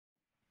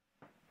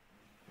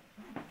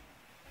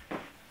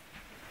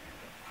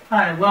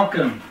Hi,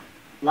 welcome.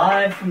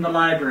 Live from the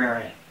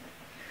library.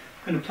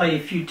 I'm going to play a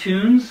few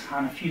tunes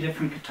on a few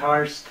different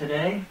guitars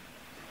today.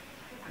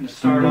 I'm going to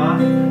start off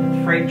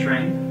with Freight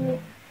Train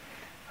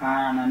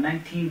on a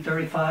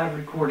 1935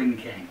 Recording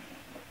King.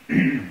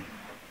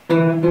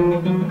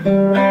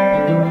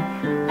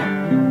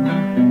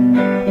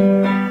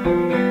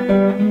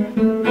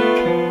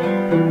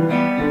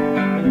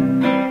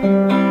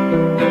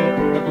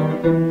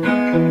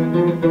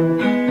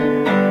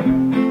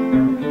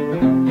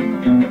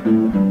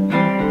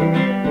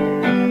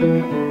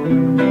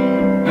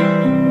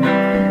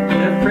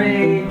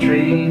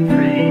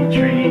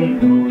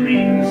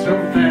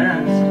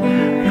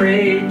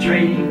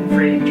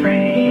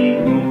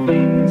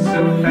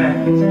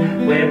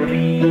 Well,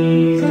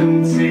 please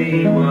don't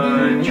say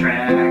what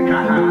track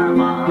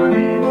I'm on,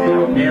 and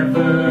they'll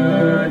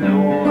never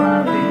know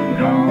I've been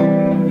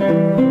gone.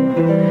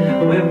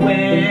 Well,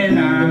 when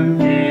I'm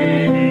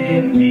dead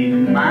and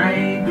in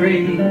my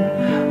grave,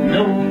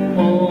 no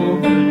more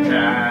good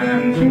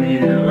times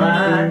will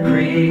I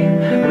crave.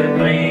 Well,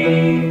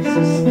 place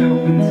the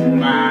stones in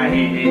my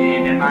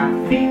head and my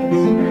feet,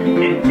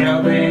 and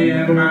tell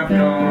them I've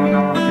gone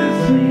off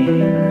to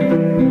sleep.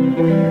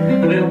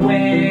 Well,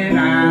 when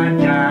I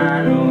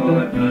die,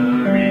 Lord,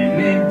 bury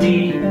me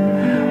deep,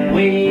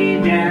 way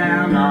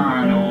down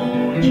on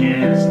old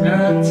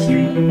Chestnut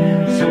Street,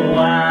 so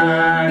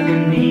I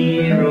can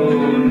hear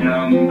old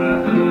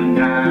number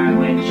 9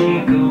 when she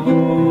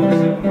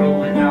goes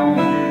rolling on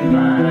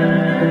by.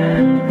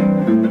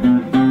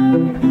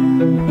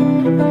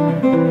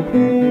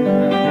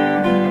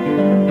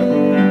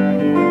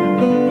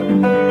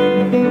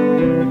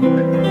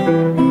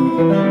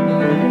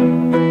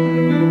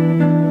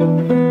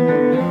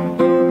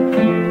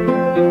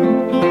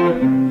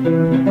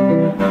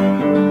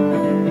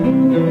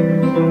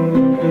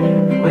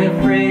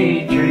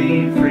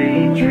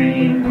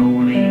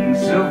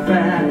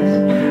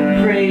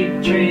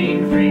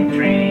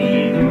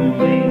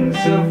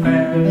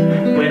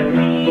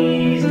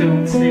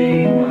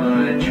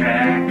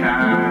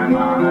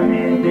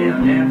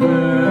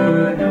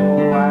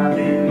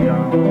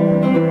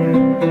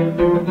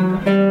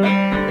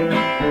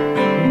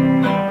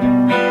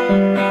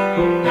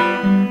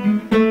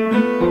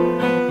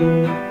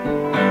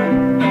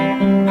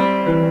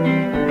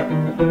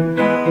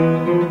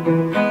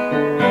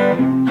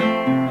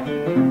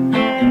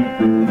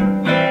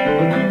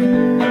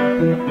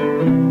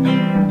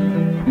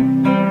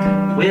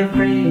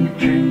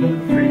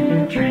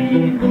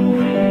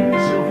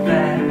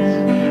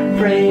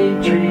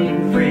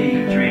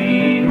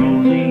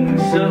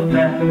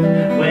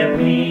 Well,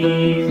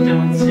 please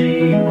don't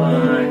say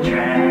what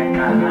track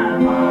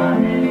I'm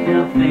on, and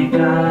they'll think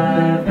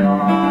I've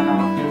gone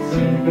off to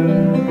sleep.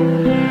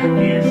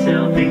 Yes,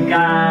 they'll think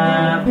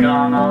I've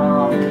gone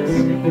off to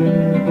sleep.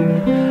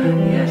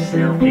 Yes,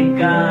 they'll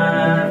think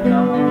I've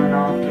gone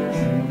off to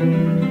sleep.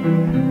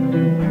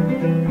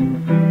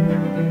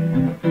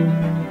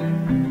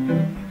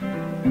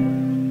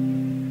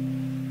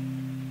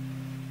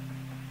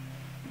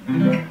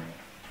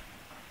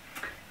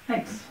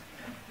 Thanks.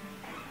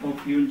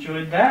 Hope you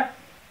enjoyed that.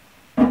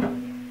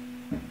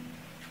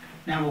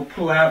 Now we'll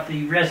pull out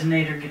the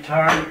resonator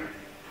guitar.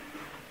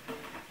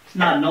 It's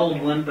not an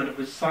old one, but it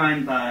was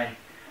signed by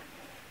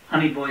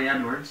Honey Boy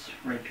Edwards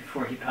right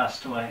before he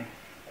passed away.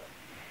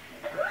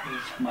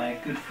 It's my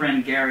good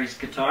friend Gary's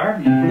guitar.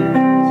 He was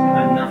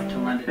kind enough to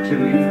lend it to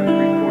me for the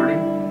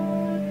recording.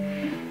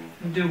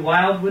 We'll do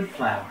Wildwood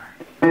Flower.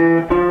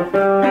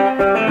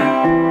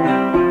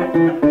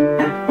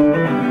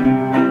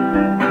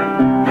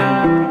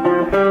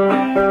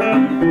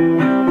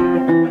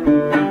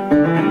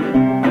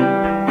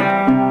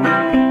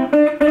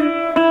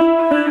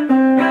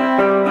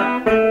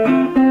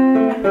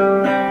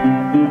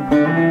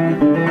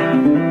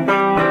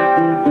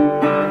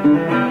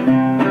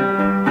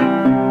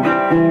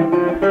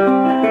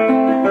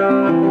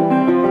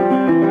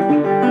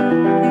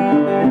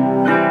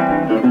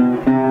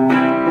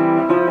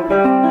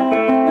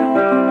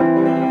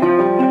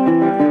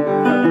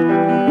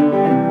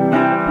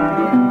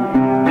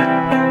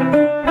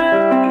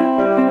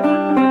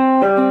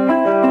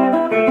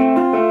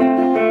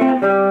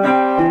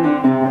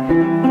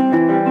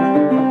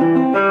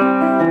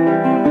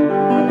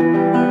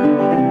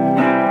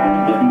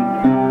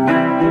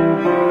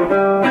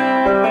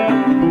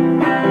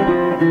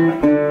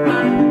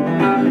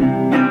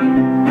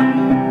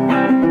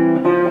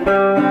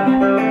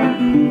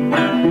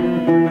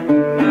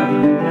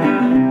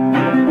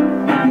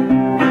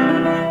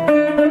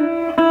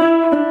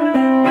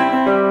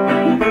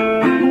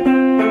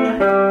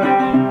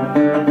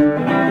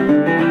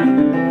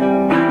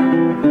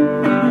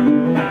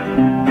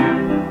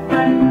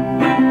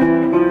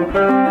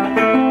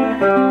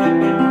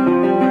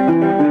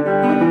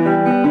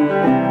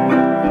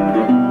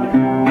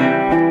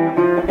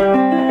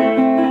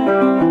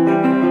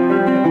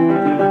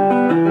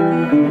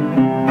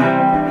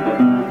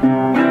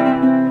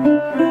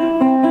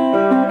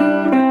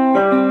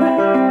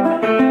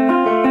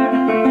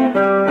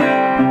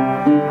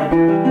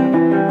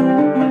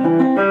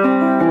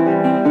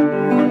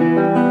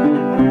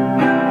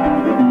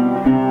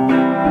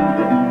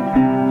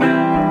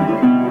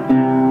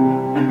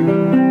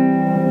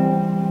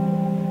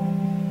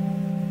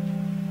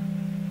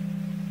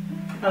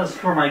 That was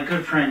for my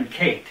good friend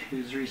Kate,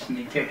 who's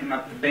recently taken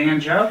up the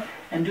banjo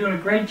and doing a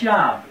great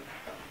job.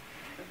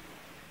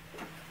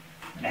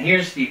 Now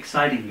here's the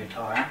exciting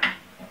guitar.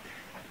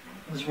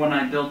 This is one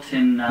I built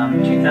in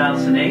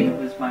 2008. It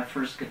was my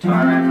first guitar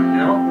I ever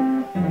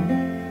built.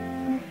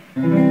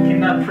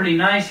 Came out pretty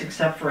nice,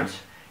 except for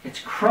it's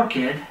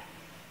crooked.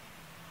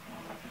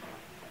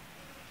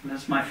 And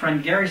as my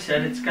friend Gary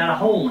said, it's got a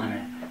hole in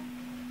it.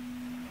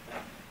 I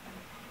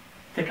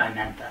think I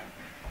meant that.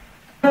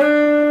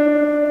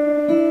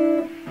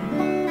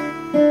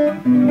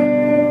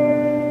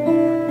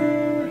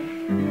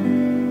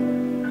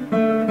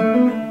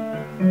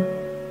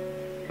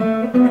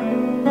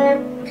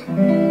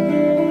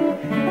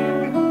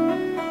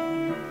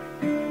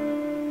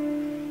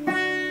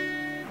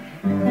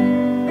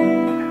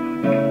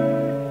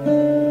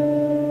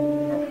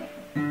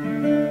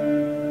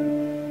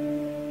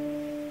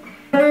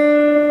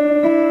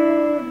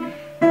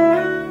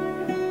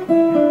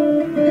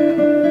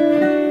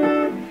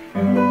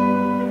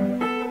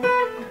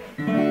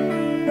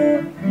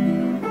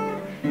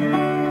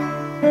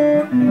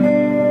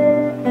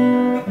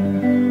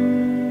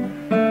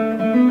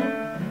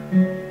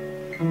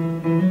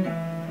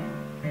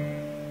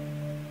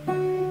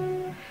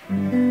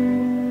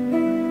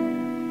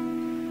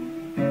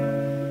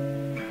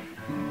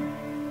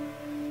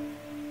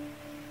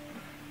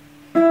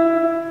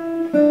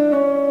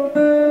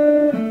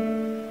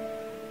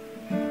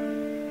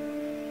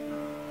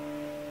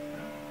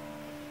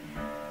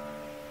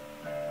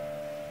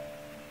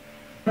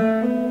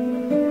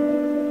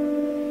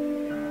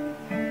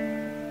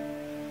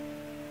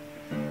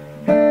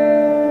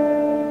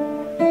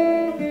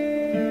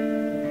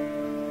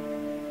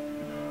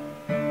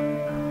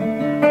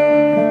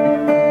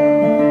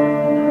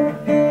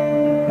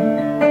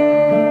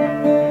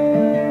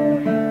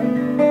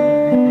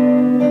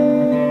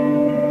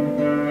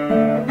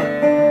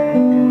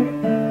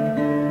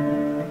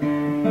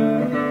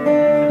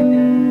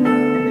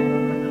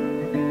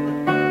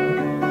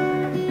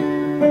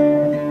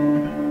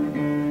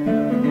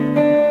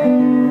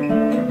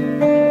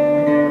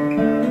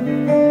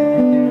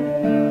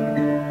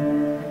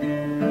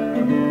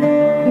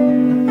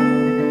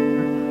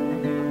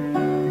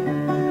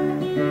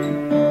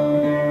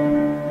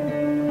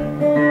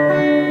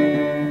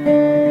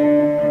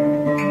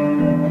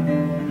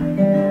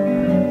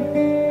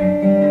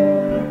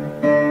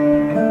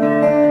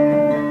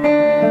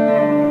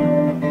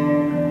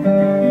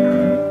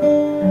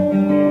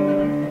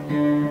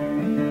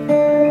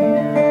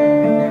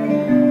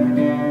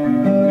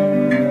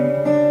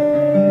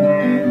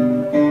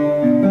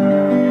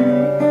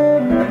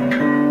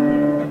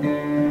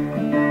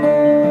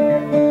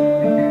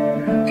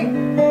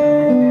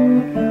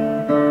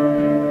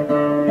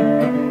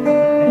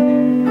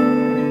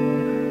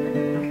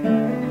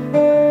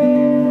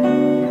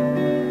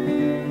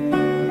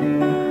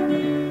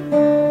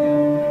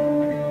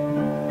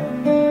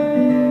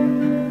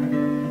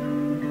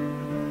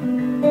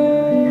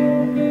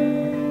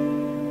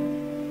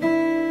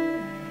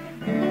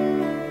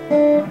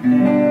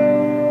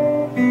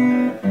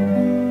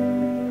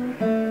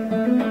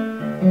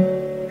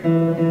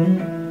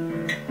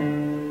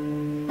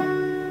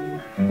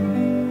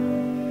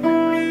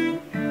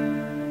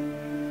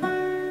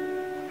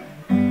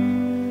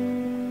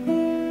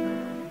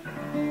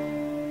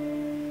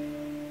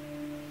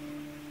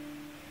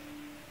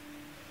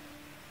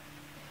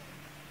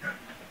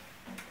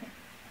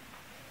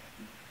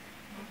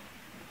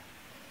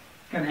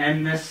 Going to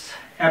end this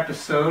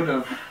episode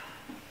of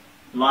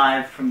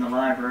Live from the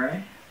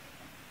Library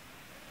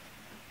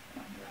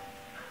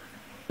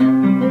with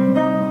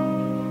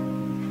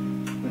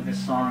a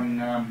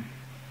song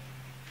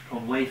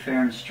called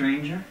Wayfaring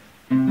Stranger.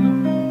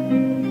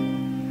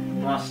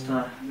 Lost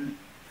a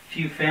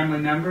few family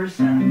members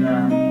and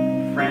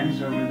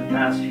friends over the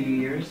past few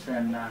years,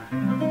 and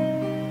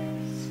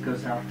this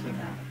goes out to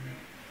them.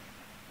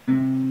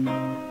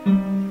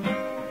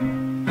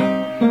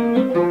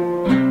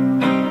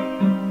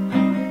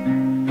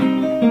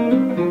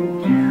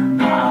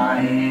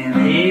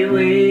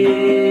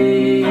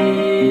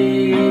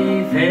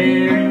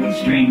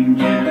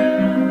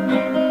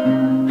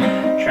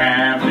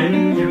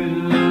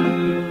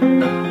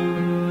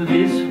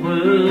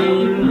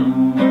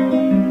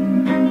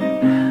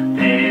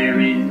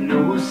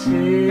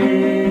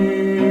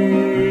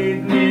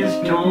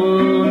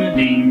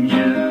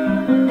 Danger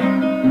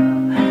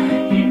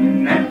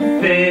in that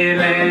fair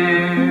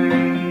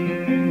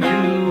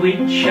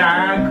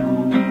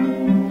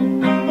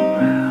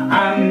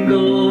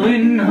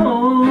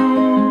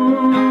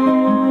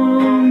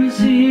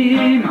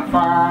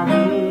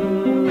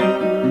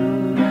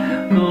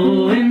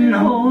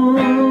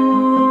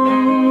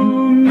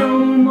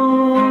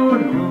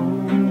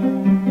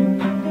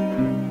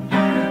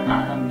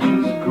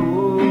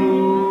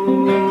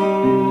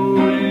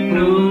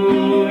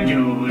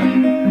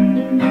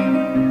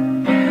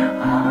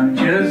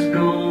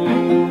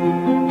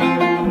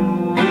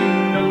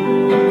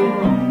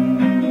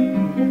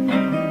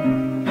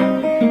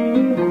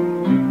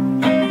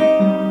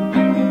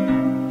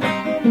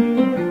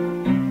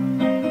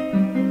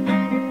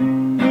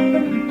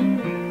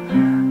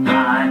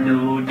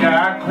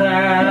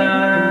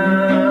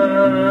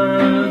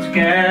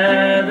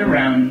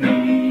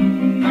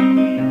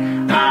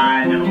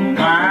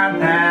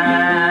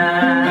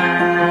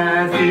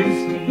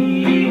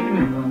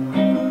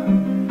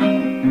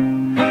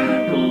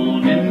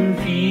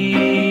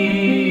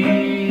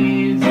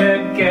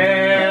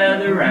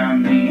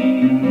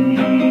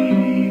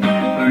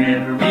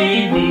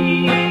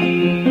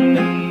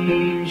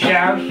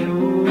I'll show you.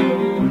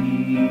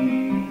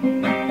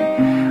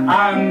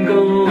 I'm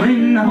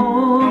going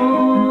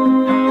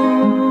home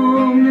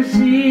to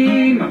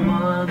see my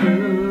mother.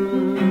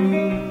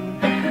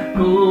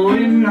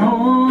 Going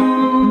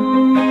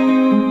home,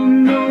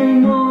 no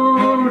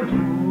more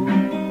alone.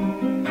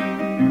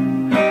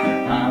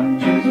 I'm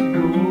just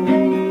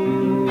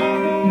going,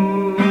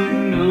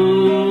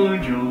 oh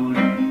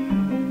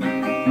Jordan.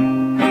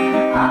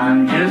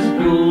 I'm just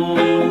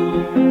going.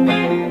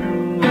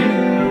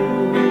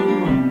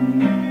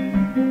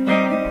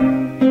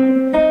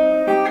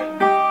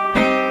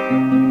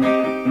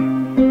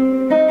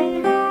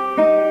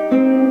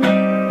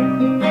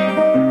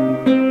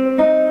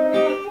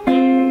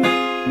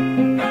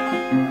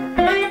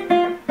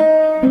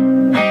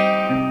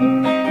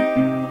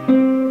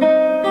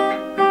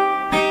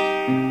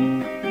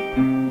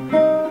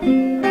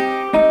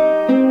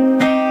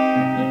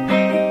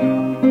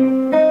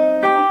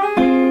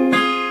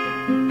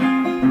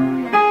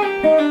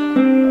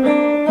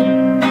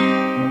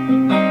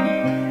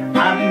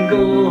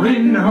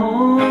 Going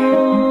home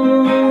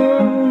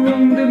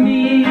to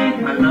meet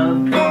my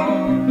loved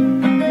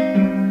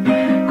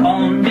one,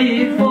 gone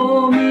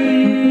before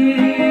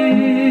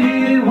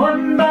me,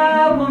 one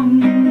by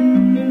one.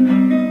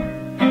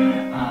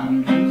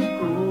 I'm just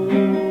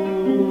going,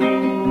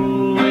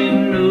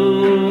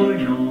 oh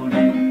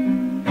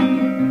Jordan.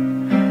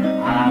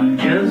 I'm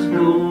just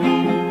going.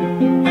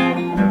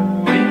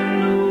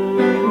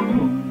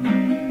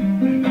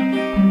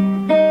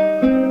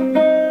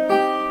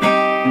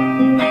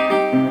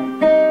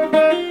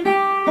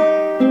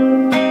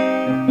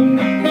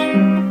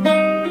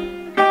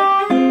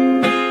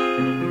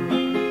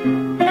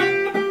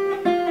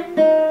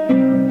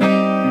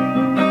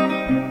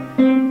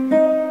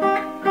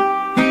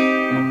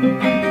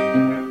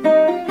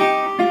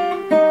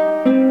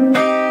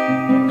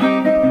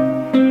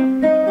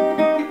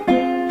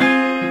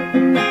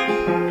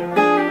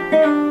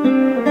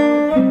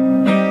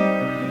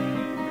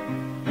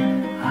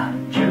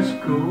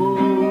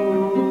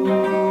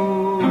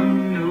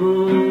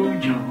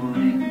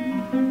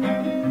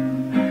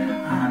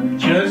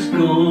 Just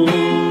going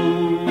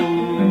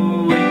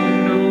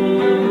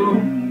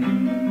home.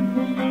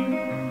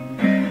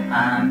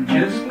 I'm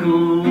just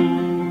going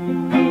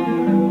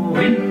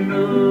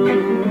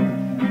home.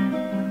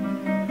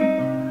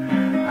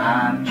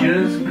 I'm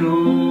just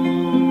going.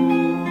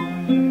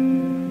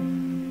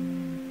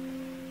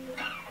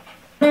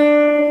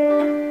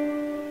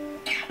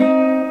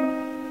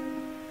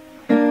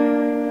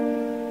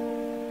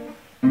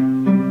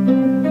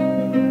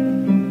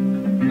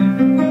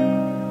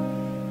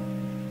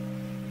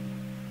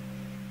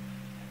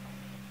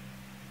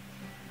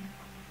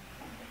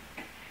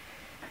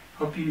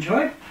 Hope you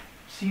enjoyed.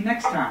 See you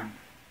next time.